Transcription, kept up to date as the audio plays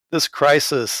this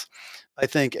crisis, I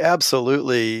think,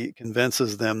 absolutely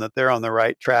convinces them that they're on the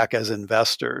right track as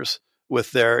investors,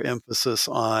 with their emphasis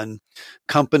on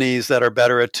companies that are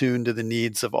better attuned to the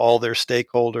needs of all their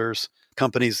stakeholders,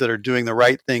 companies that are doing the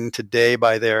right thing today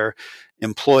by their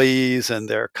employees and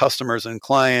their customers and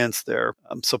clients, their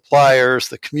suppliers,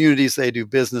 the communities they do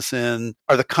business in,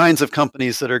 are the kinds of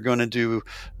companies that are going to do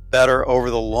better over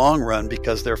the long run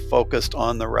because they're focused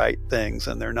on the right things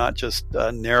and they're not just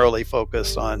narrowly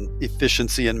focused on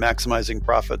efficiency and maximizing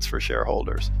profits for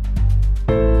shareholders.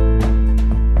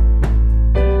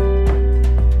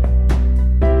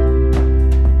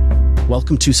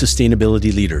 Welcome to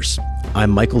Sustainability Leaders. I'm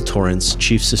Michael Torrance,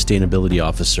 Chief Sustainability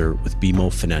Officer with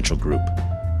BMO Financial Group.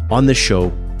 On this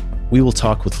show, we will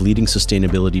talk with leading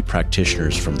sustainability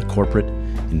practitioners from the corporate,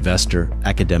 investor,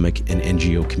 academic, and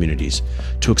NGO communities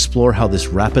to explore how this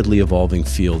rapidly evolving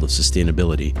field of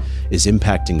sustainability is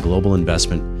impacting global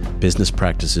investment, business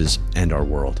practices, and our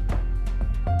world.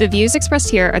 The views expressed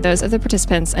here are those of the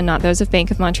participants and not those of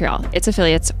Bank of Montreal, its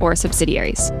affiliates, or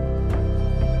subsidiaries.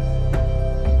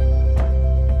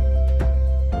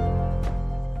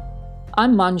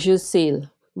 I'm Manju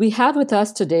Seal. We have with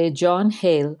us today John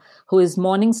Hale, who is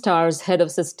Morningstar's Head of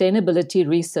Sustainability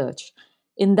Research.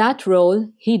 In that role,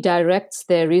 he directs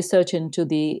their research into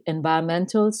the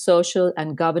environmental, social,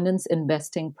 and governance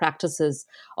investing practices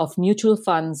of mutual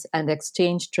funds and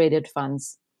exchange-traded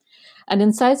funds. An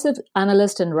incisive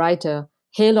analyst and writer,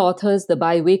 Hale authors the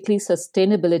bi-weekly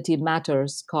Sustainability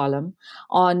Matters column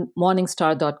on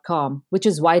Morningstar.com, which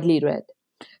is widely read.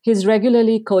 He's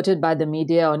regularly quoted by the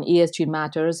media on ESG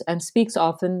matters and speaks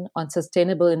often on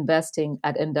sustainable investing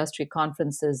at industry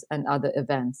conferences and other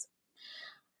events.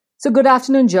 So good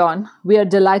afternoon, John. We are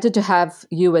delighted to have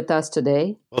you with us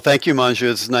today. Well, thank you,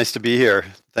 Manju. It's nice to be here.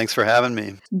 Thanks for having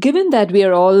me. Given that we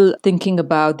are all thinking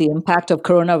about the impact of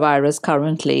coronavirus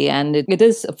currently, and it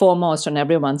is foremost on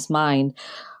everyone's mind,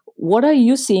 what are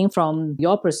you seeing from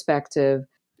your perspective?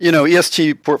 You know,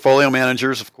 ESG portfolio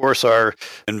managers, of course, are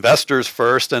investors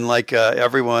first. And like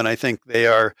everyone, I think they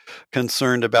are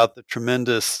concerned about the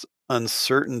tremendous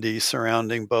uncertainty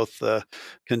surrounding both the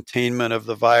containment of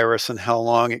the virus and how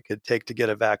long it could take to get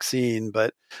a vaccine.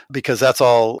 But because that's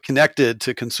all connected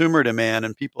to consumer demand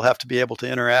and people have to be able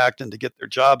to interact and to get their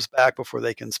jobs back before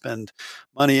they can spend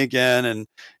money again. And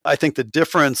I think the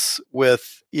difference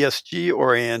with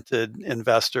ESG-oriented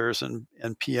investors and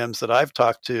PMs that I've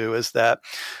talked to is that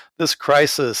this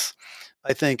crisis,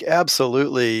 I think,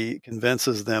 absolutely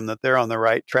convinces them that they're on the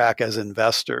right track as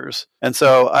investors. And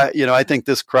so, I think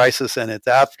this crisis and its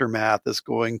aftermath is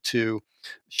going to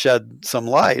shed some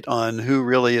light on who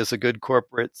really is a good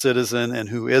corporate citizen and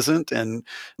who isn't. And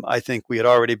I think we had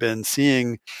already been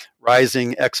seeing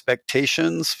rising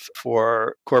expectations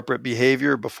for corporate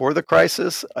behavior before the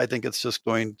crisis. I think it's just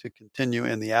going to continue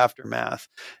in the aftermath.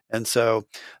 And so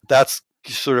that's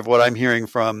sort of what I'm hearing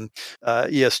from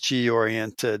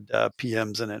ESG-oriented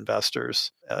PMs and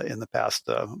investors in the past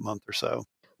month or so.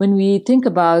 When we think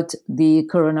about the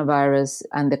coronavirus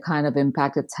and the kind of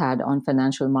impact it's had on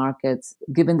financial markets,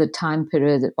 given the time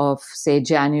period of, say,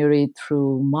 January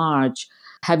through March,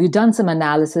 have you done some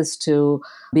analysis to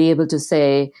be able to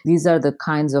say these are the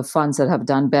kinds of funds that have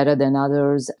done better than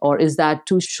others? Or is that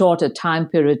too short a time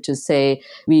period to say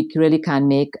we really can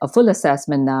make a full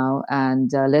assessment now and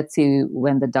let's see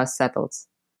when the dust settles?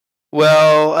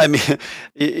 Well, I mean,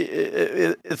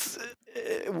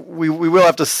 we will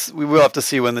have to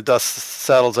see when the dust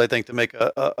settles, I think, to make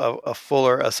a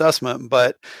fuller assessment.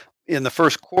 But in the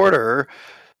first quarter,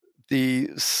 the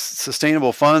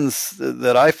sustainable funds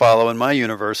that I follow in my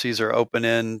universities are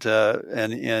open-end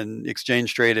and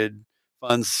exchange-traded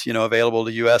funds, available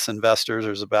to U.S. investors.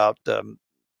 There's about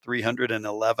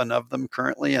 311 of them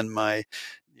currently in my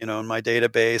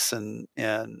database, and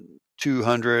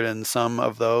 200 and some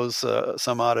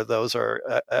odd of those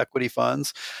are equity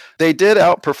funds. They did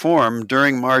outperform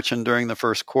during March and during the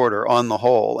first quarter on the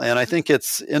whole. And I think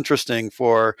it's interesting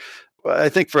for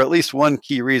at least one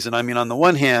key reason. I mean, on the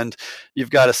one hand,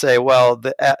 you've got to say, well,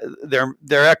 they're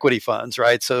equity funds,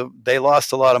 right? So they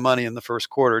lost a lot of money in the first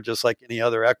quarter, just like any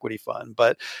other equity fund.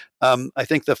 But I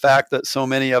think the fact that so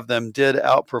many of them did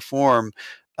outperform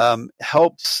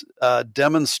helps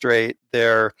demonstrate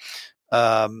the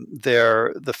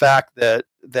fact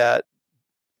that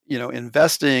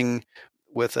investing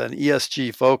with an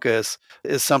ESG focus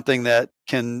is something that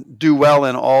can do well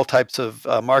in all types of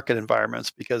market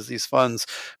environments, because these funds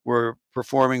were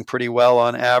performing pretty well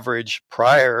on average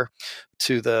prior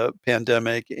to the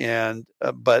pandemic,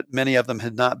 but many of them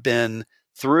had not been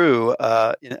through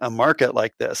in a market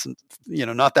like this. And,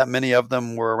 not that many of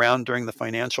them were around during the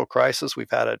financial crisis.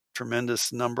 We've had a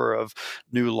tremendous number of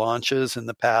new launches in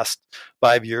the past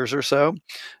 5 years or so.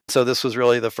 So this was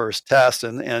really the first test.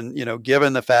 And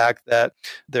given the fact that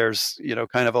there's,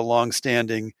 kind of a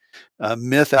longstanding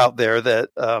myth out there that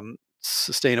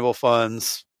sustainable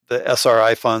funds, the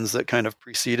SRI funds that kind of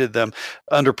preceded them,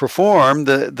 underperformed,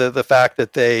 the fact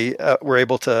that they were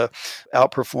able to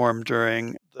outperform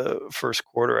during the first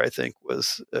quarter, I think,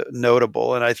 was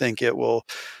notable, and I think it will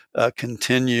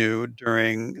continue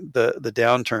during the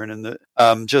downturn.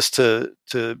 And just to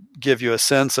give you a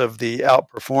sense of the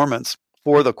outperformance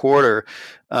for the quarter,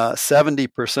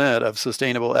 70% of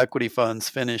sustainable equity funds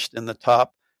finished in the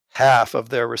top half of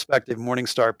their respective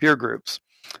Morningstar peer groups,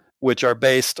 which are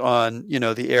based on,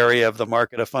 the area of the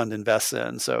market a fund invests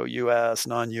in. So U.S.,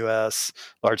 non-U.S.,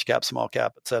 large cap, small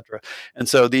cap, et cetera. And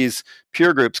so these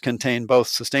peer groups contain both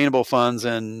sustainable funds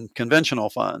and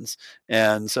conventional funds.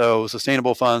 And so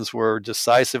sustainable funds were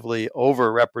decisively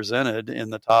overrepresented in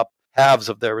the top halves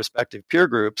of their respective peer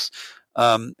groups.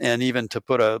 And even to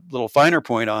put a little finer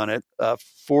point on it,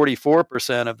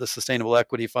 44% of the sustainable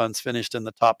equity funds finished in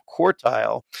the top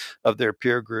quartile of their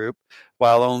peer group,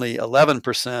 while only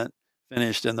 11%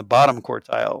 finished in the bottom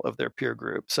quartile of their peer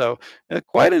group. So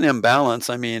quite an imbalance.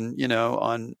 I mean,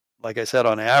 like I said,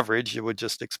 on average, you would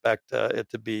just expect it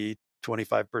to be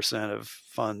 25% of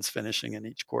funds finishing in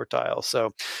each quartile.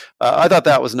 So I thought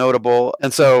that was notable.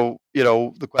 And so,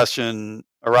 the question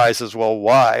arises, well,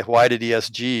 why? Why did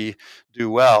ESG do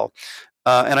well?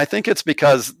 And I think it's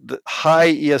because the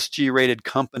high ESG rated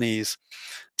companies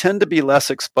tend to be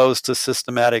less exposed to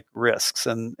systematic risks.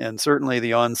 And certainly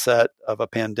the onset of a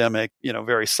pandemic,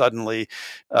 very suddenly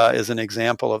is an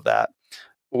example of that.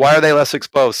 Why are they less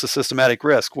exposed to systematic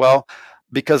risk? Well,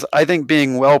 because I think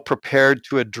being well prepared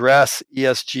to address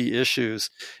ESG issues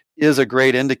is a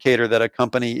great indicator that a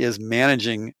company is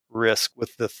managing risk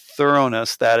with the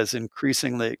thoroughness that is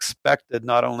increasingly expected,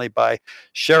 not only by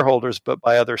shareholders, but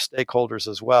by other stakeholders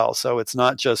as well. So it's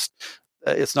not just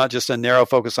a narrow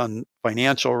focus on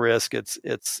financial risk.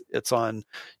 It's on,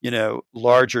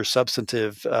 larger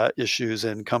substantive issues,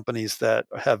 and companies that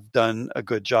have done a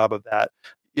good job of that,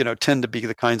 tend to be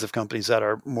the kinds of companies that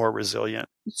are more resilient.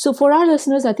 So for our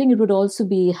listeners, I think it would also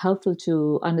be helpful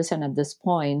to understand at this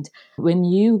point, when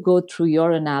you go through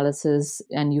your analysis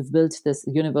and you've built this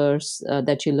universe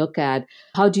that you look at,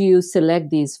 how do you select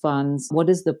these funds? What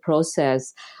is the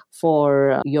process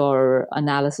for your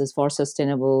analysis for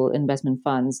sustainable investment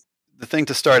funds? The thing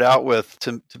to start out with,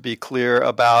 to be clear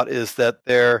about, is that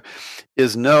there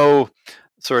is no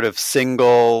sort of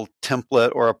single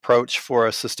template or approach for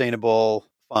a sustainable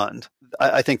fund.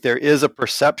 I think there is a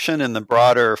perception in the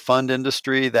broader fund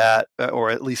industry that, or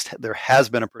at least there has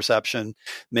been a perception,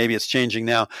 maybe it's changing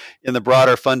now, in the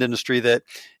broader fund industry that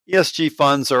ESG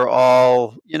funds are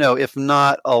all, if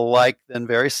not alike, then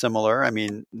very similar. I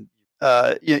mean,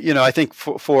 I think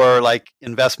for like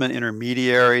investment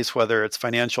intermediaries, whether it's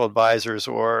financial advisors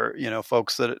or,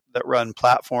 folks that run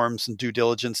platforms and due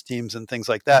diligence teams and things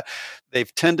like that,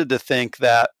 they've tended to think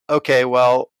that, okay,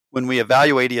 well, when we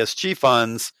evaluate ESG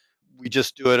funds, we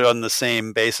just do it on the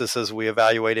same basis as we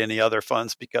evaluate any other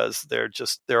funds, because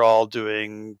they're all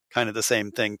doing kind of the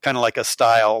same thing, kind of like a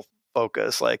style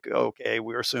focus. Like, okay,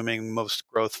 we're assuming most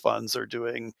growth funds are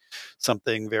doing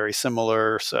something very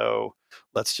similar, so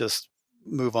let's just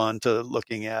move on to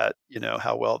looking at,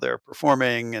 how well they're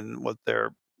performing and what their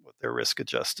risk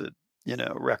adjusted,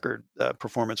 record,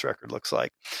 performance record looks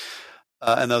like,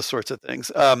 and those sorts of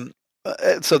things.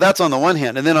 So that's on the one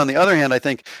hand. And then on the other hand, I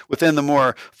think within the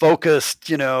more focused,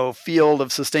 field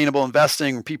of sustainable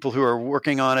investing, people who are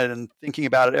working on it and thinking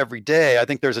about it every day, I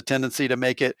think there's a tendency to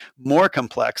make it more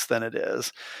complex than it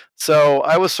is. So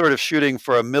I was sort of shooting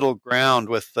for a middle ground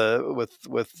with my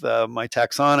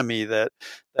taxonomy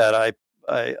that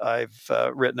I've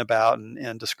written about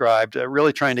and described,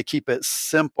 really trying to keep it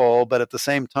simple, but at the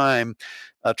same time,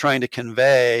 trying to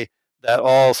convey that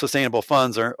all sustainable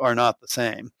funds are not the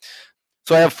same.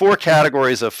 So I have 4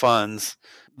 categories of funds.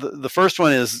 The first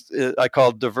one is I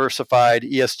call diversified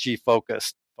ESG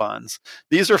focused funds.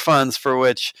 These are funds for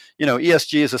which,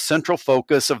 ESG is a central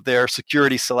focus of their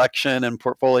security selection and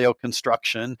portfolio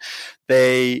construction.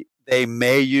 They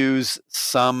may use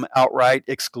some outright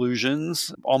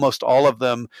exclusions. Almost all of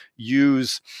them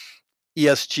use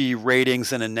ESG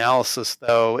ratings and analysis,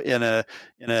 though, in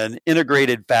an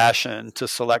integrated fashion to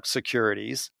select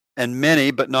securities. and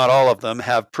many, but not all of them,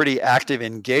 have pretty active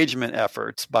engagement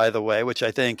efforts, by the way, which I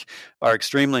think are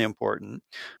extremely important.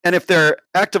 And if they're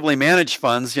actively managed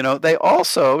funds, they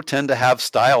also tend to have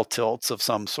style tilts of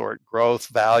some sort, growth,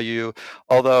 value.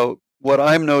 Although what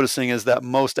I'm noticing is that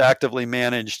most actively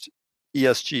managed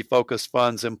ESG focused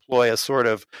funds employ a sort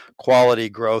of quality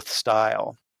growth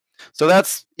style. So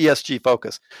that's ESG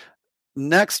focus.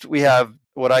 Next, we have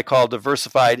what I call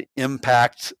diversified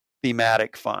impact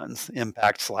thematic funds,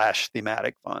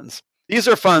 impact/thematic funds. These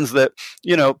are funds that,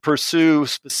 pursue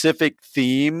specific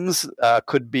themes,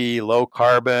 could be low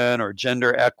carbon or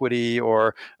gender equity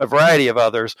or a variety of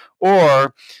others,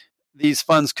 or these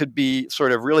funds could be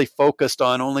sort of really focused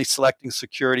on only selecting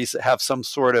securities that have some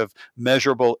sort of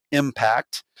measurable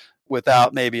impact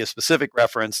without maybe a specific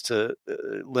reference to a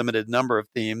limited number of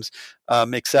themes,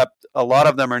 except a lot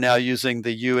of them are now using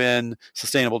the UN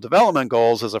Sustainable Development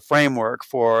Goals as a framework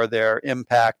for their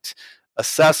impact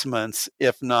assessments,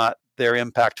 if not their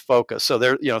impact focus. So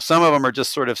some of them are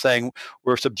just sort of saying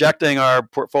we're subjecting our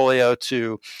portfolio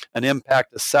to an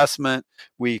impact assessment.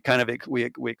 We kind of we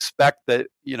expect that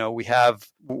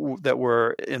that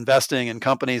we're investing in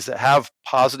companies that have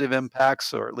positive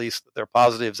impacts, or at least that their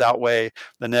positives outweigh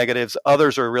the negatives.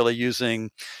 Others are really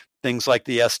using things like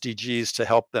the SDGs to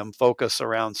help them focus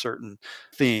around certain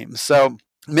themes. So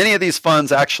many of these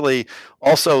funds actually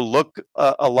also look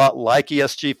a lot like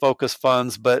ESG focused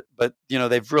funds, but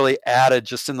they've really added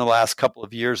just in the last couple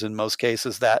of years in most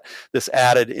cases that this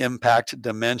added impact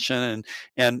dimension.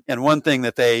 And one thing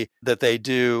that they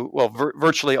do, well,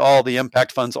 virtually all the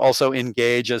impact funds also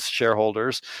engage as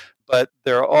shareholders, but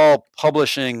they're all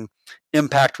publishing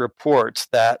impact reports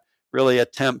that really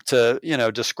attempt to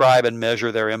describe and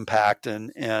measure their impact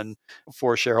and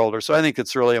for shareholders. So I think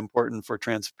it's really important for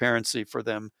transparency for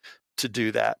them to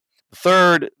do that.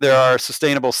 Third, there are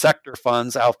sustainable sector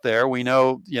funds out there. We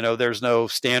know, there's no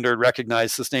standard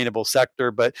recognized sustainable sector,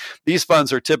 but these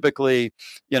funds are typically,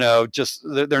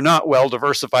 they're not well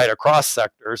diversified across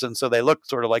sectors. And so they look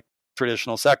sort of like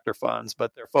traditional sector funds,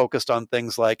 but they're focused on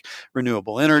things like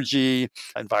renewable energy,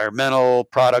 environmental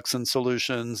products and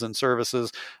solutions and services,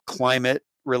 climate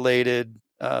related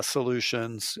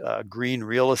solutions, green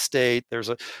real estate.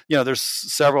 There's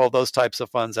several of those types of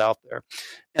funds out there.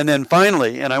 And then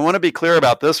finally, and I want to be clear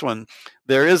about this one,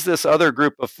 there is this other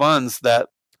group of funds that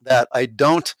I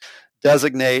don't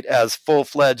designate as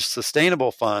full-fledged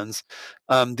sustainable funds.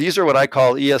 These are what I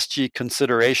call ESG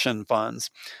consideration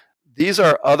funds. These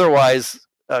are otherwise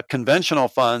conventional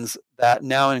funds that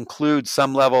now include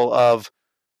some level of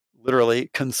literally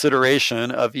consideration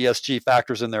of ESG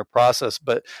factors in their process,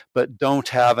 but don't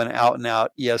have an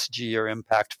out-and-out ESG or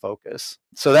impact focus.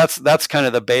 So that's kind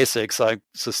of the basics. I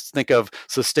just think of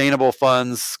sustainable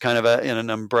funds kind of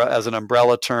as an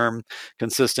umbrella term,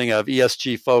 consisting of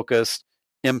ESG focused,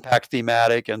 impact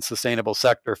thematic, and sustainable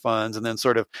sector funds, and then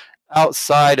sort of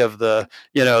outside of the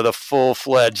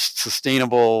full-fledged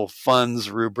sustainable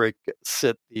funds rubric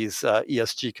sit these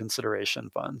ESG consideration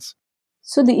funds.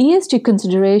 So the ESG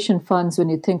consideration funds, when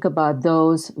you think about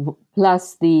those,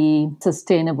 plus the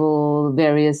sustainable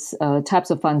various types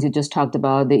of funds you just talked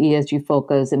about, the ESG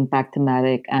focus, impact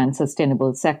thematic, and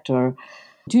sustainable sector,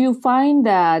 do you find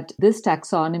that this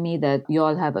taxonomy that you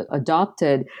all have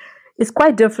adopted is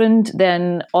quite different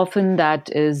than often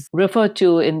that is referred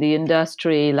to in the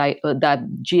industry, like that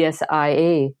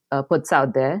GSIA puts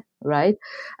out there, right?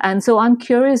 And so I'm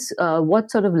curious,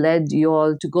 what sort of led you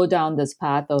all to go down this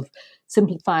path of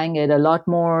simplifying it a lot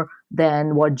more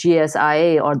than what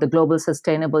GSIA or the Global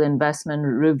Sustainable Investment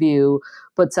Review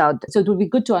puts out? So it would be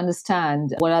good to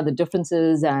understand what are the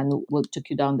differences and what took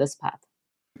you down this path.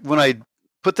 When I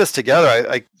put this together,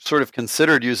 I sort of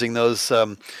considered using those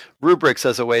rubrics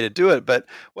as a way to do it. But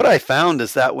what I found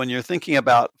is that when you're thinking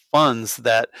about funds,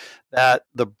 that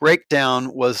the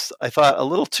breakdown was, I thought, a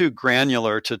little too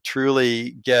granular to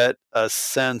truly get a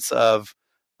sense of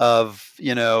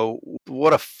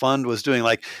what a fund was doing.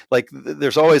 Like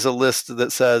there's always a list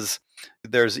that says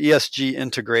there's ESG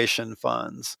integration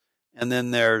funds, and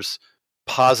then there's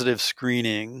positive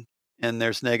screening, and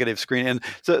there's negative screening. And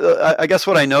so I guess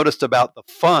what I noticed about the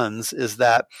funds is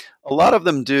that a lot of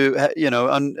them do,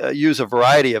 use a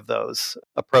variety of those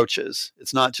approaches.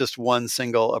 It's not just one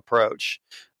single approach.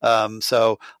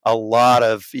 So a lot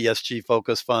of ESG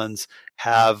focused funds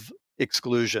have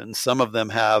exclusions. Some of them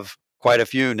have quite a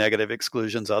few negative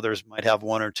exclusions. Others might have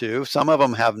one or two. Some of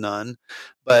them have none,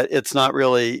 but it's not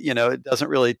really, it doesn't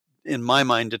really, in my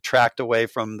mind, detract away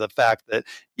from the fact that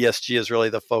ESG is really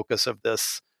the focus of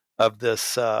this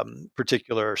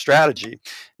particular strategy.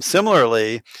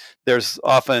 Similarly, there's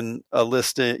often a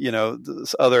list,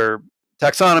 other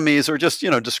taxonomies or just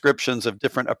descriptions of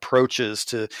different approaches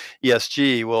to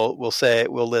ESG, we'll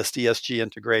list ESG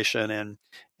integration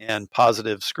and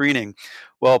positive screening.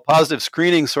 Well, positive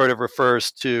screening sort of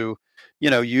refers to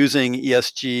using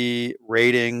ESG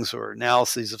ratings or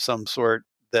analyses of some sort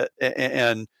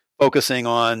and focusing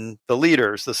on the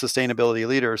leaders, the sustainability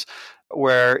leaders,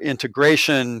 where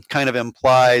integration kind of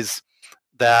implies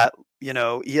that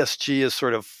ESG is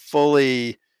sort of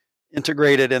fully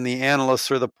integrated in the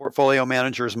analyst's or the portfolio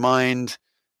manager's mind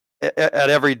at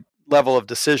every level of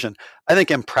decision. I think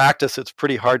in practice, it's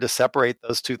pretty hard to separate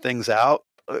those two things out.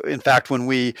 In fact, when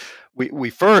we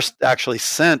first actually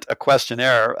sent a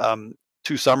questionnaire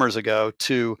 2 summers ago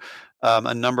to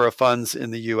a number of funds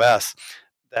in the U.S.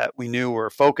 that we knew were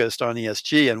focused on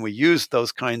ESG, and we used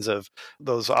those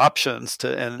options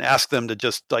and ask them to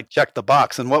just like check the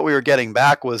box. And what we were getting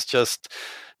back was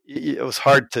it was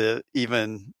hard to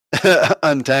even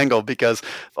untangle, because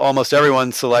almost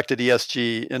everyone selected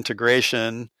ESG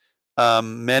integration.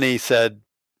 Many said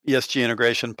ESG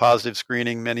integration, positive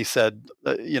screening. Many said,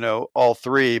 all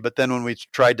three. But then when we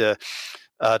tried to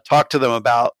talk to them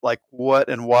about like what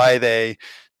and why they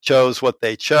chose what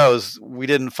they chose, we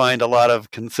didn't find a lot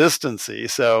of consistency.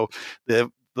 So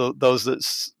those that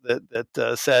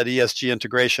said ESG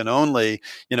integration only,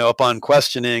 upon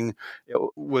questioning,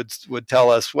 would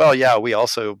tell us, well, yeah, we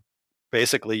also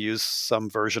basically use some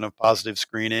version of positive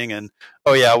screening, and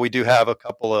oh yeah, we do have a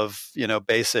couple of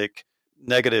basic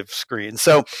negative screens.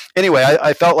 So anyway,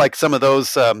 I felt like some of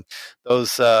those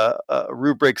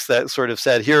rubrics that sort of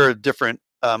said here are different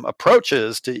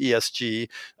approaches to ESG.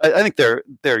 I think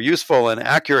they're useful and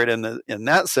accurate in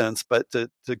that sense, but to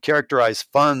characterize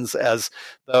funds as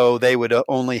though they would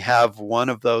only have one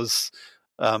of those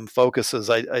focuses,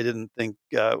 I didn't think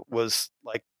was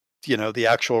like the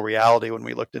actual reality when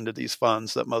we looked into these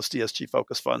funds, that most ESG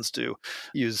focused funds do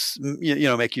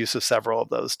make use of several of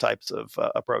those types of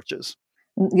approaches.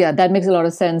 Yeah, that makes a lot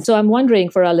of sense. So I'm wondering,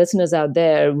 for our listeners out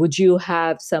there, would you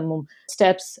have some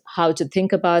steps how to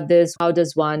think about this? How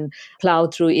does one plow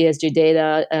through ESG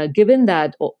data, given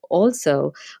that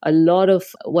also a lot of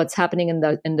what's happening in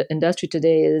the industry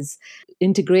today is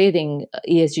integrating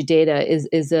ESG data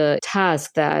is a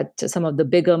task that some of the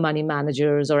bigger money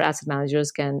managers or asset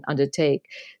managers can undertake.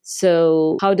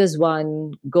 So how does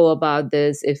one go about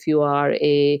this if you are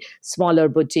a smaller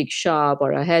boutique shop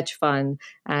or a hedge fund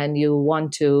and you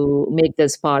want to make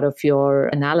this part of your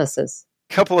analysis?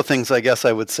 A couple of things I guess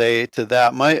I would say to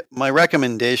that. My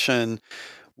recommendation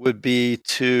would be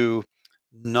to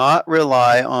not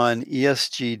rely on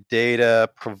ESG data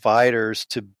providers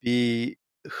to be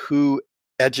who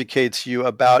educates you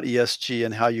about ESG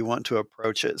and how you want to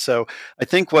approach it. So I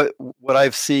think what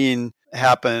I've seen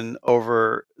happen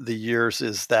over the years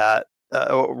is that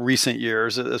recent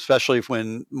years, especially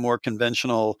when more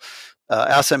conventional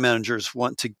asset managers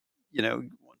want to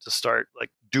start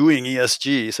like doing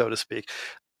ESG, so to speak,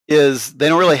 is they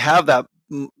don't really have that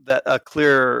a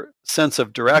clear sense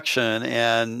of direction,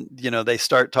 and they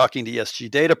start talking to ESG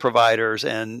data providers,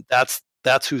 and that's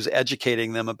who's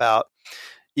educating them about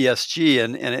ESG,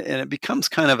 and it becomes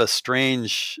kind of a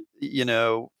strange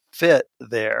fit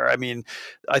there. I mean,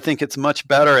 I think it's much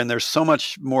better, and there's so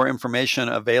much more information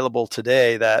available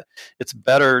today that it's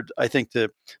better, I think, to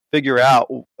figure out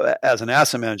as an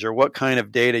asset manager what kind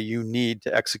of data you need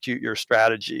to execute your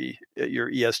strategy,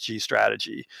 your ESG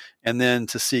strategy, and then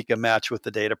to seek a match with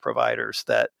the data providers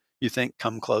that you think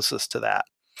come closest to that.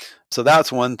 So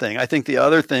that's one thing. I think the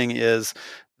other thing is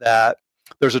that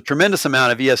there's a tremendous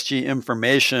amount of ESG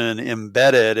information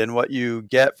embedded in what you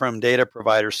get from data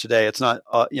providers today. It's not,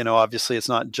 obviously it's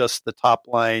not just the top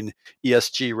line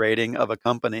ESG rating of a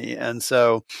company. And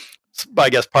so I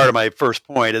guess part of my first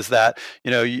point is that,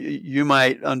 you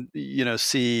might,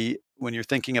 see when you're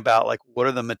thinking about like, what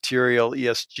are the material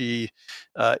ESG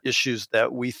issues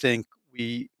that we think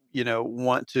we,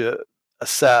 want to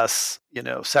assess,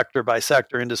 sector by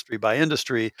sector, industry by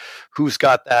industry, who's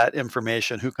got that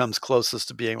information, who comes closest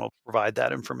to being able to provide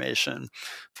that information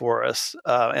for us.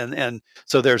 And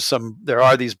so there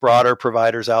are these broader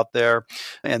providers out there.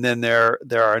 And then there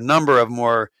are a number of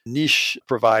more niche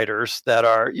providers that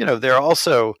are, they're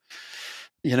also,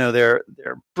 they're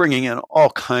bringing in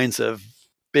all kinds of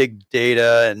big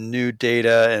data and new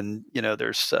data, and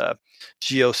there's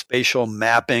geospatial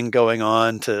mapping going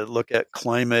on to look at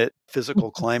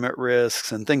physical climate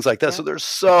risks and things like that.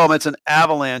 So it's an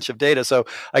avalanche of data. So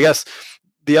I guess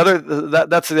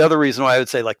that's the other reason why I would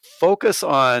say, like, focus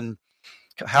on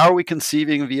how are we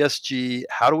conceiving of ESG,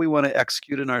 how do we want to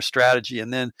execute in our strategy,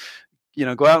 and then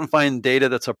go out and find data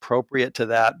that's appropriate to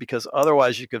that, because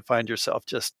otherwise you could find yourself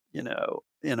just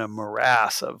in a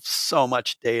morass of so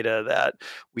much data that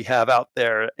we have out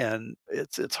there, and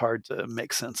it's hard to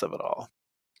make sense of it all.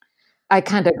 I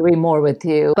can't agree more with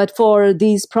you. But for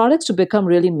these products to become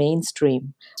really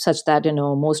mainstream, such that,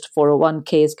 most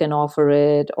 401ks can offer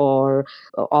it, or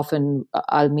often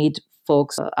I'll meet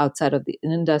folks outside of the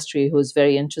industry who's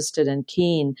very interested and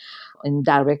keen in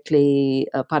directly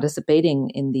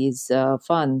participating in these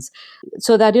funds,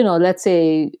 so that, let's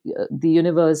say the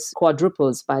universe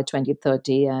quadruples by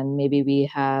 2030, and maybe we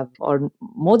have, or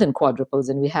more than quadruples,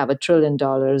 and we have $1 trillion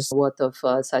worth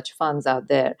of such funds out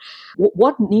there.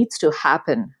 What needs to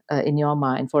happen in your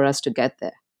mind for us to get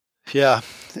there? Yeah,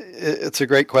 it's a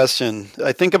great question.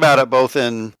 I think about it both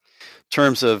in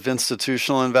terms of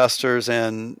institutional investors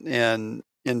and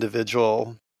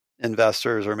individual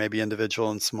investors, or maybe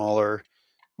individual and smaller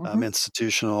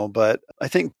institutional. But I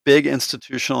think big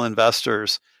institutional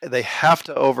investors, they have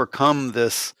to overcome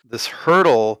this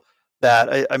hurdle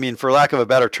that, I mean, for lack of a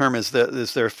better term, is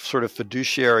their sort of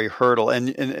fiduciary hurdle, and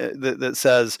that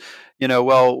says,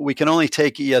 well, we can only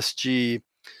take ESG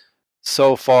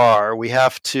so far. We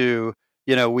have to,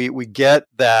 we get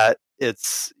that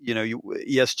it's,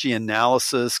 ESG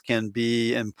analysis can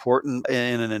be important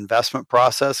in an investment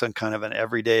process on kind of an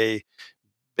everyday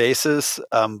basis.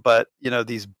 But,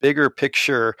 these bigger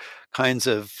picture kinds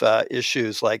of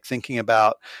issues, like thinking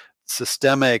about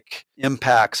systemic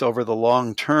impacts over the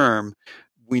long term,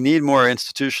 we need more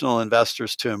institutional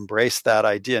investors to embrace that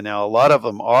idea. Now, a lot of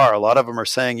them are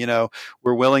saying,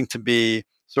 we're willing to be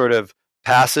sort of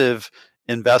passive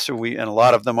investor. And a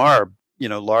lot of them are,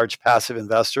 large passive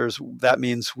investors. That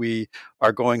means we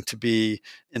are going to be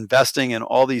investing in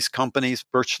all these companies,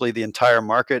 virtually the entire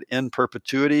market, in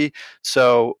perpetuity.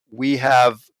 So we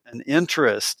have an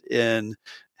interest in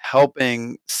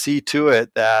helping see to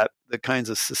it that the kinds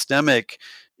of systemic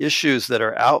issues that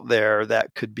are out there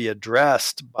that could be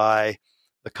addressed by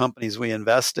the companies we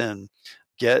invest in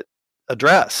get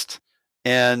addressed.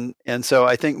 And so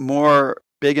I think more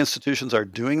big institutions are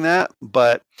doing that,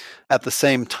 but at the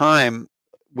same time,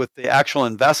 with the actual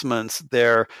investments,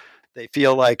 they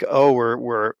feel like,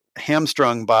 we're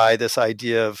hamstrung by this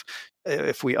idea of,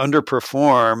 if we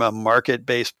underperform a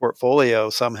market-based portfolio,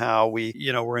 somehow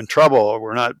we're in trouble, or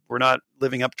we're not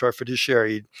living up to our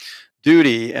fiduciary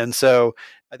duty. And so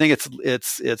I think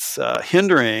it's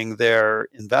hindering their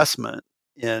investment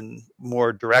in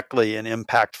more directly and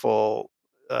impactful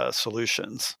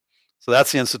solutions. So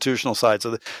that's the institutional side.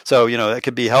 So it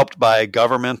could be helped by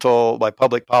by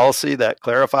public policy that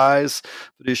clarifies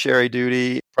fiduciary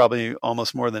duty, probably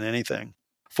almost more than anything.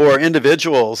 For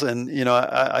individuals, and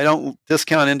I don't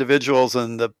discount individuals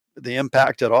and the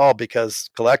impact at all, because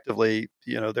collectively,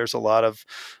 there's a lot of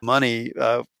money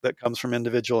that comes from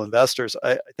individual investors.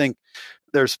 I think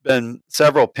there's been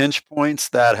several pinch points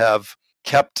that have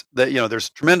kept that, there's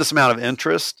a tremendous amount of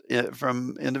interest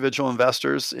from individual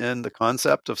investors in the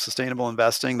concept of sustainable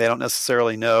investing. They don't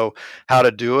necessarily know how to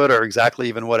do it or exactly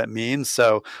even what it means.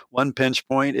 So one pinch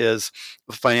point is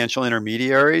financial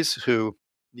intermediaries who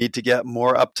need to get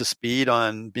more up to speed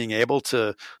on being able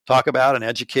to talk about and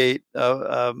educate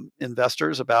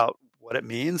investors about what it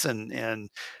means and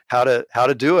how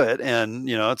to do it. And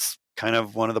it's kind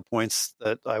of one of the points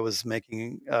that I was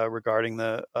making regarding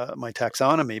my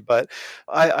taxonomy. But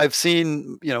I've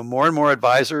seen more and more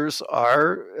advisors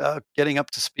are getting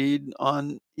up to speed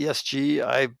on ESG.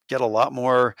 I get a lot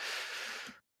more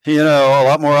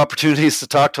opportunities to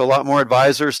talk to a lot more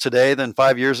advisors today than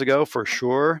 5 years ago, for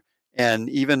sure. And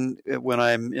even when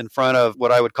I'm in front of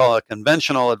what I would call a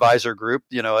conventional advisor group,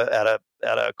 at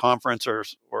a conference or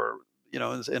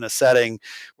in a setting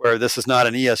where this is not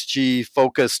an ESG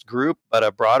focused group, but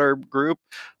a broader group,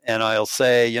 and I'll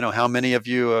say, how many of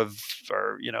you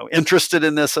are interested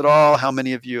in this at all? How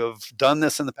many of you have done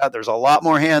this in the past? There's a lot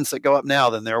more hands that go up now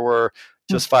than there were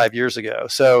just 5 years ago.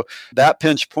 So that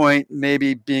pinch point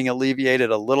maybe being alleviated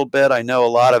a little bit. I know a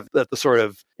lot of at the sort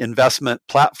of investment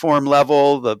platform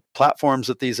level, the platforms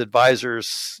that these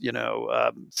advisors,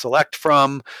 select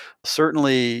from,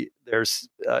 certainly there's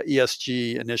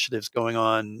ESG initiatives going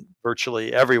on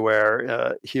virtually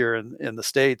everywhere here in the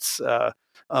States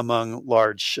among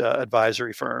large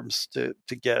advisory firms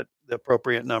to get the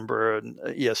appropriate number of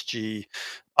ESG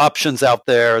options out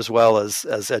there, as well as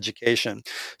education.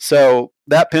 So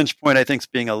that pinch point, I think, is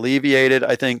being alleviated.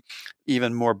 I think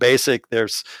even more basic,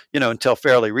 there's, until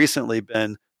fairly recently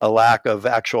been a lack of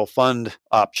actual fund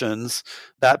options.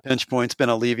 That pinch point's been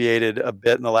alleviated a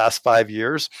bit in the last 5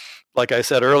 years. Like I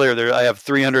said earlier, I have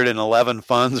 311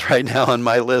 funds right now on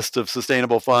my list of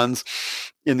sustainable funds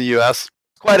in the U.S.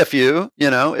 Quite a few,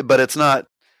 but it's not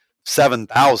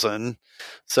 7,000.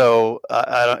 So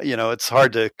I don't, it's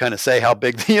hard to kind of say how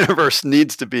big the universe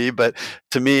needs to be, but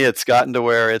to me, it's gotten to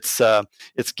where it's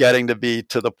getting to be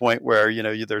to the point where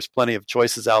there's plenty of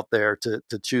choices out there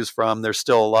to choose from. There's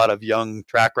still a lot of young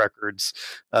track records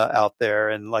out there,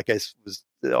 and like I was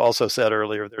also said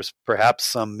earlier, there's perhaps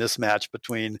some mismatch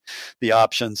between the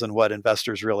options and what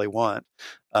investors really want.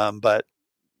 But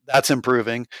that's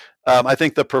improving. I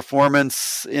think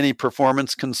any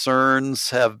performance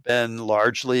concerns have been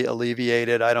largely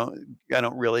alleviated. I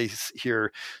don't really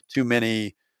hear too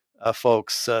many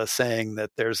folks saying that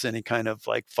there's any kind of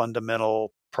like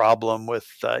fundamental problem with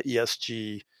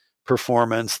ESG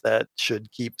performance that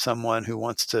should keep someone who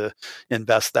wants to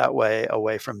invest that way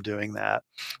away from doing that.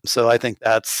 So I think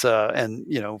that's and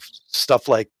stuff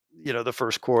like the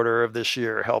first quarter of this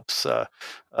year helps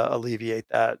alleviate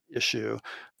that issue.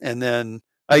 And then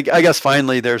I guess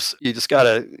finally, you just got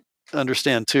to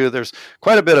understand too, there's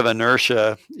quite a bit of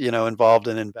inertia, involved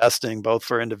in investing, both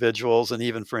for individuals and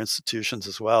even for institutions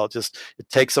as well. Just it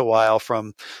takes a while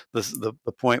from the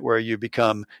point where you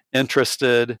become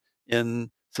interested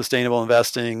in sustainable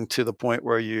investing to the point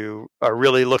where you are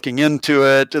really looking into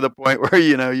it, to the point where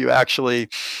you actually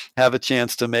have a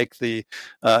chance to make the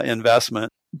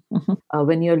investment.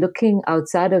 When you're looking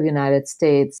outside of the United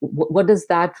States, what does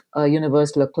that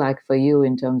universe look like for you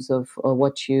in terms of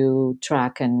what you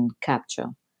track and capture?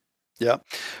 Yeah.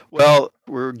 Well,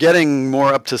 we're getting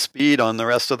more up to speed on the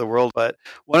rest of the world, but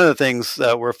one of the things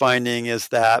that we're finding is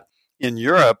that in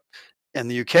Europe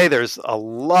and the UK, there's a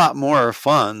lot more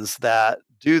funds that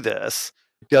do this.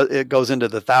 It goes into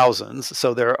the thousands.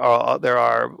 So there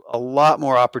are a lot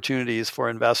more opportunities for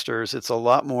investors.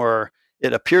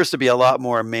 It appears to be a lot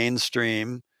more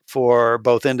mainstream for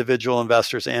both individual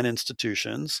investors and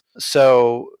institutions.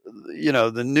 So,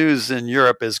 the news in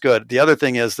Europe is good. The other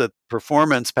thing is that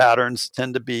performance patterns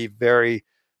tend to be very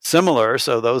similar.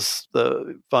 So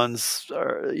the funds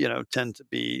are, tend to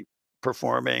be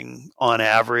performing on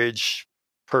average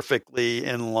perfectly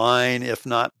in line, if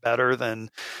not better than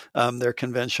their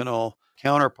conventional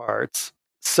counterparts.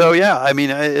 So yeah, I mean,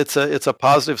 it's a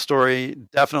positive story,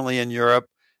 definitely in Europe.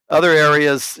 Other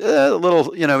areas, a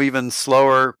little, even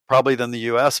slower probably than the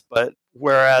U.S. But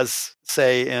whereas,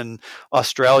 say, in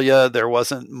Australia, there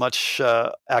wasn't much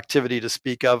activity to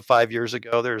speak of 5 years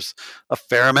ago, there's a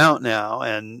fair amount now,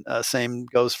 and same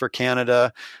goes for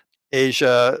Canada.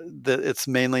 Asia, it's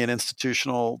mainly an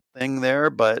institutional thing there,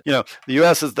 but the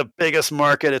U.S. is the biggest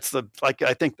market. It's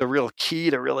I think the real key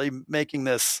to really making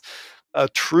this a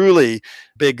truly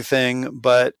big thing.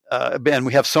 But and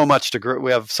we have so much to grow.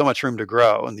 We have so much room to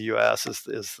grow in the U.S. is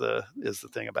the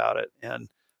thing about it, and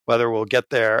whether we'll get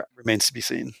there remains to be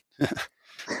seen.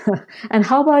 And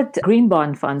how about green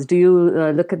bond funds? Do you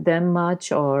look at them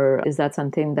much, or is that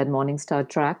something that Morningstar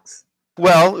tracks?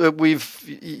 Well,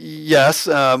 yes,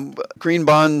 green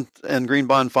bond and green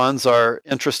bond funds are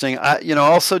interesting.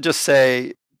 Also just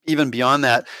say, even beyond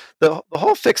that, the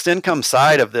whole fixed income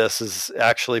side of this is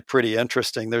actually pretty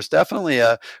interesting. There's definitely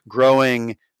a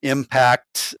growing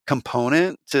impact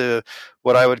component to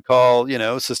what I would call,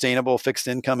 sustainable fixed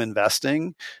income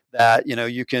investing that,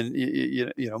 you can,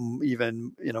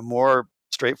 even, more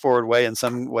straightforward way in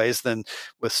some ways than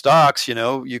with stocks.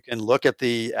 You can look at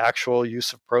the actual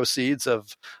use of proceeds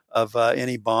of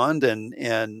any bond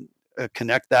and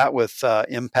connect that with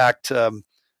impact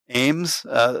aims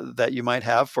that you might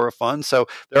have for a fund. So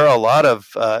there are a lot of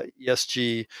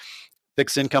ESG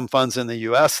fixed income funds in the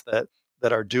U.S. that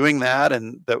are doing that,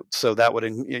 and that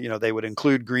would they would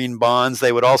include green bonds.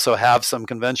 They would also have some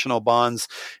conventional bonds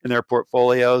in their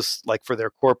portfolios, like for their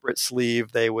corporate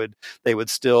sleeve. They would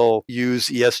still use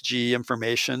ESG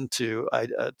information to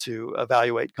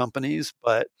evaluate companies,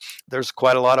 but there's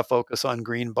quite a lot of focus on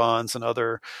green bonds and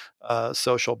other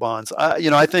social bonds.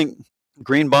 I think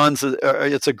green bonds,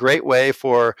 it's a great way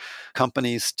for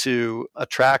companies to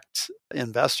attract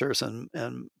investors and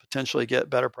potentially get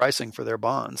better pricing for their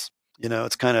bonds.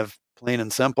 It's kind of plain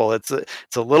and simple. It's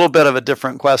a little bit of a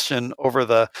different question over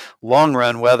the long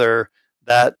run, whether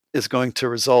that is going to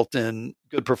result in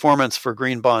good performance for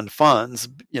green bond funds,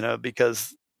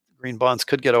 because green bonds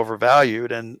could get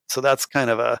overvalued. And so that's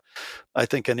kind of I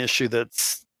think an issue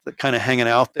that's kind of hanging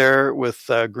out there with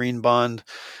green bond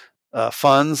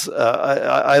funds.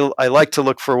 I like to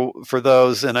look for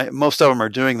those, and most of them are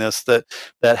doing this, that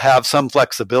have some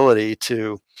flexibility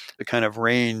to kind of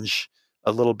range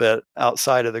a little bit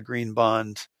outside of the green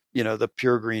bond, the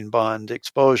pure green bond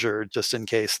exposure, just in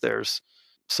case there's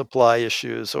supply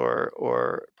issues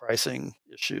or pricing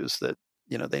issues that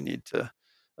they need to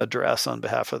address on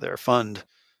behalf of their fund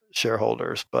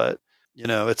shareholders. But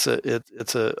I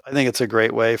think it's a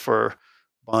great way for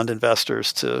bond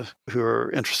investors who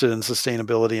are interested in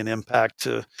sustainability and impact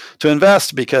to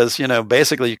invest, because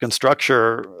basically you can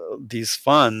structure these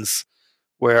funds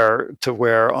where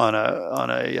on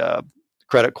a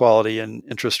credit quality and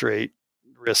interest rate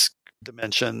risk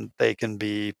dimension, they can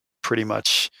be pretty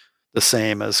much the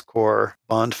same as core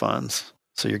bond funds.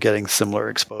 So you're getting similar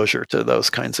exposure to those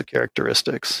kinds of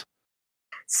characteristics.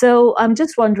 So I'm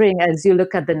just wondering, as you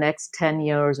look at the next 10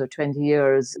 years or 20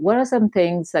 years, what are some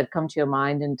things that come to your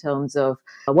mind in terms of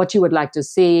what you would like to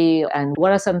see? And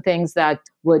what are some things that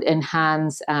would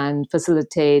enhance and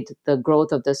facilitate the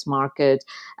growth of this market,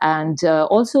 and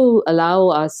also allow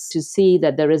us to see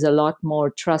that there is a lot more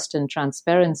trust and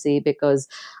transparency? Because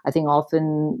I think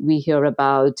often we hear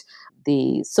about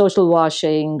the social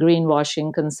washing,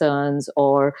 greenwashing concerns,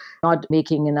 or not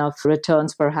making enough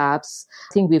returns, perhaps.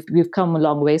 I think we've come a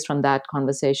long ways from that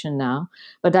conversation now,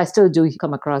 but I still do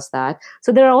come across that.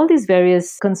 So there are all these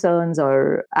various concerns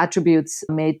or attributes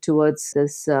made towards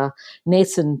this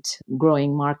nascent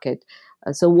growing market.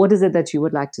 So what is it that you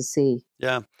would like to see?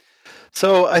 Yeah.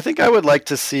 So I think I would like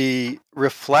to see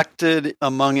reflected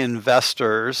among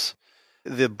investors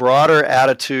the broader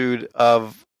attitude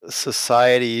of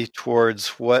society towards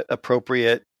what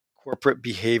appropriate corporate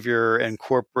behavior and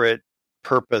corporate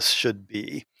purpose should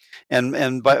be.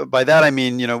 And by that I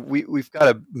mean, we've got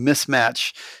a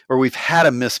mismatch, or we've had a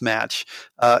mismatch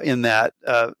in that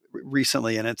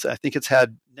recently, and I think it's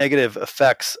had negative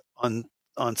effects on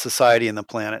society and the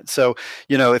planet. So,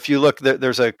 if you look,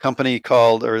 there's a company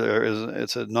called,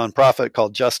 it's a nonprofit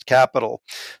called Just Capital,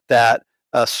 that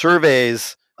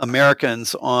surveys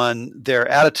Americans on their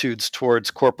attitudes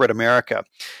towards corporate America.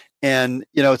 And,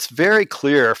 it's very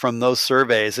clear from those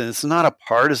surveys, and it's not a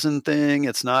partisan thing.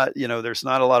 It's not, there's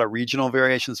not a lot of regional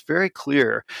variation. It's very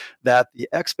clear that the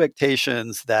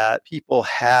expectations that people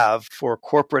have for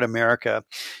corporate America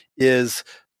is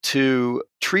to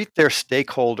treat their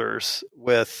stakeholders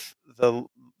with the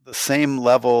same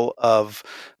level of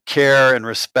care and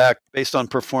respect based on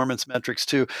performance metrics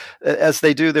too, as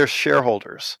they do their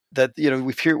shareholders. That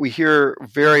we've heard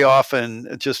very often,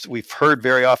 just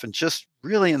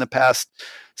really in the past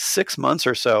 6 months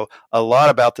or so, a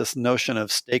lot about this notion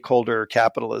of stakeholder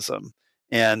capitalism,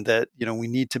 and that we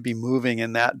need to be moving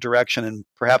in that direction, and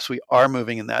perhaps we are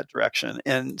moving in that direction.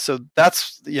 And so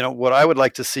that's what I would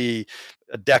like to see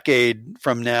a decade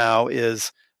from now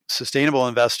is sustainable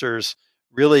investors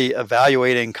really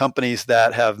evaluating companies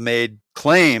that have made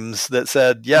claims that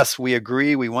said, yes, we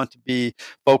agree, we want to be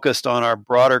focused on our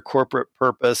broader corporate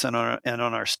purpose and on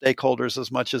our stakeholders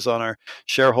as much as on our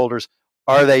shareholders.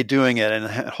 Are they doing it and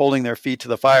holding their feet to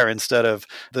the fire, instead of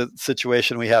the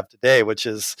situation we have today, which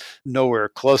is nowhere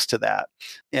close to that?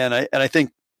 And I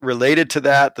think related to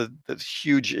that, the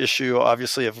huge issue,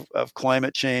 obviously, of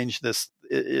climate change, this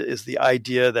is the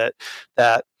idea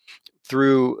that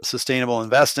through sustainable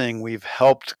investing, we've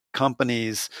helped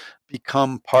companies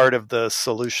become part of the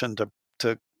solution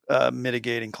to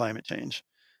mitigating climate change.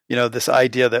 This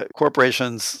idea that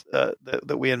corporations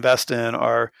that we invest in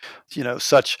are,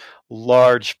 such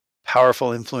large,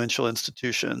 powerful, influential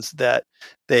institutions that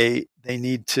they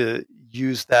need to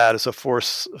use that as a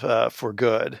force for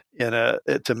good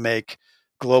to make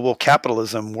global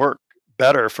capitalism work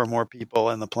better for more people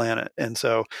and the planet. And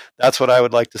so that's what I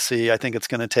would like to see. I think it's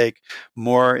going to take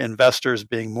more investors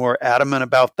being more adamant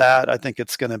about that. I think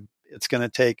it's going to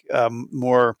take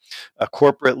more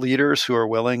corporate leaders who are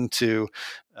willing to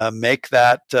make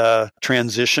that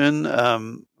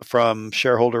transition from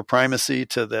shareholder primacy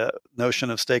to the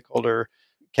notion of stakeholder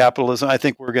capitalism. I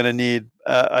think we're going to need,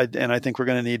 and I think we're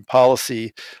going to need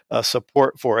policy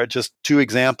support for it. Just 2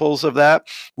 examples of that.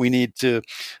 We need to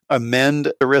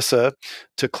amend ERISA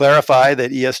to clarify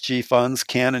that ESG funds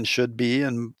can and should be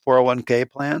in 401k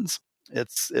plans.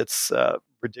 It's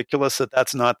ridiculous that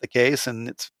that's not the case, and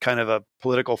it's kind of a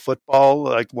political football.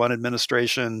 Like, one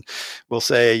administration will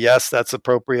say yes, that's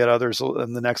appropriate, others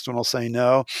and the next one will say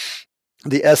no.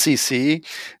 The SEC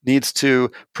needs to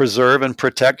preserve and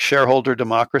protect shareholder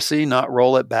democracy, not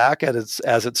roll it back as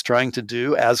it's trying to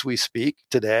do as we speak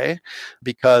today,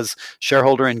 because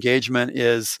shareholder engagement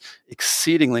is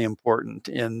exceedingly important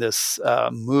in this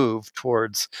move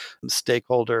towards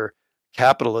stakeholder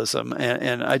capitalism.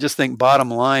 And I just think,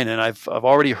 bottom line, and I've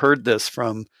already heard this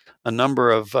from a number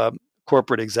of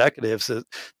corporate executives,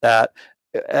 that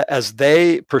as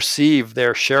they perceive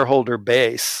their shareholder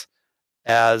base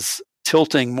as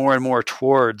tilting more and more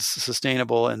towards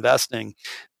sustainable investing,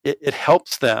 it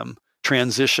helps them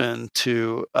transition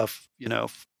to a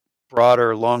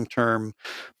broader long-term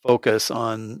focus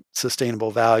on sustainable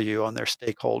value, on their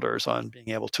stakeholders, on being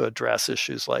able to address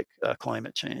issues like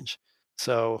climate change.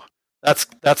 So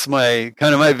that's my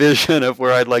kind of my vision of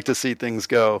where I'd like to see things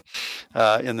go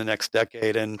in the next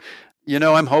decade. And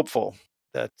I'm hopeful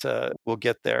that we'll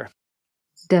get there.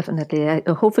 Definitely.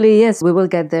 Hopefully, yes, we will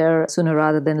get there sooner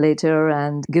rather than later.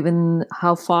 And given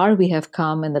how far we have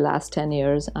come in the last 10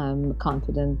 years, I'm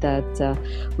confident that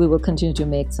we will continue to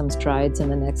make some strides in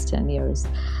the next 10 years.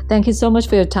 Thank you so much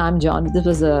for your time, John. This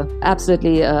was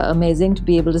absolutely amazing to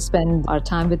be able to spend our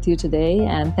time with you today.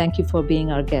 And thank you for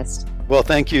being our guest. Well,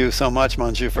 thank you so much,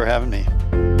 Manju, for having me.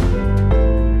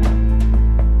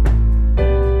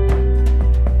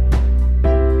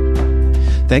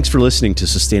 Thanks for listening to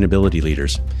Sustainability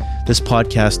Leaders. This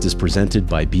podcast is presented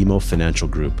by BMO Financial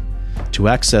Group. To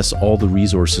access all the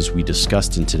resources we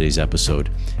discussed in today's episode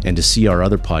and to see our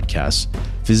other podcasts,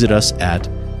 visit us at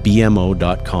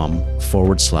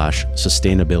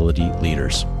bmo.com/sustainability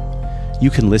leaders. You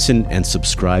can listen and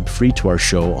subscribe free to our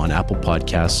show on Apple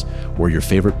Podcasts or your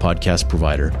favorite podcast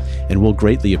provider, and we'll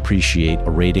greatly appreciate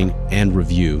a rating and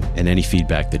review and any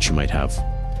feedback that you might have.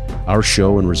 Our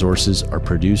show and resources are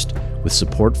produced with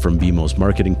support from BMO's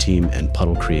marketing team and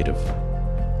Puddle Creative.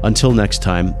 Until next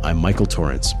time, I'm Michael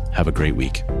Torrance. Have a great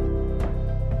week.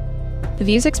 The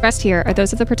views expressed here are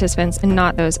those of the participants and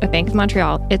not those of Bank of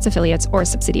Montreal, its affiliates, or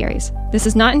subsidiaries. This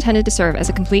is not intended to serve as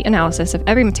a complete analysis of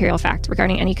every material fact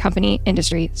regarding any company,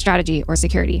 industry, strategy, or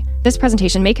security. This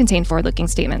presentation may contain forward-looking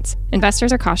statements.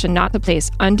 Investors are cautioned not to place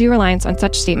undue reliance on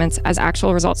such statements as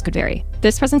actual results could vary.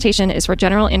 This presentation is for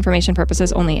general information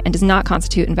purposes only and does not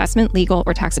constitute investment, legal,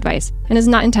 or tax advice, and is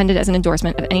not intended as an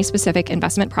endorsement of any specific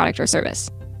investment product or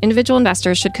service. Individual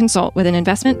investors should consult with an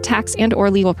investment, tax,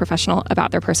 and/or legal professional about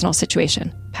their personal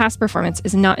situation. Past performance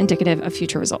is not indicative of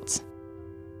future results.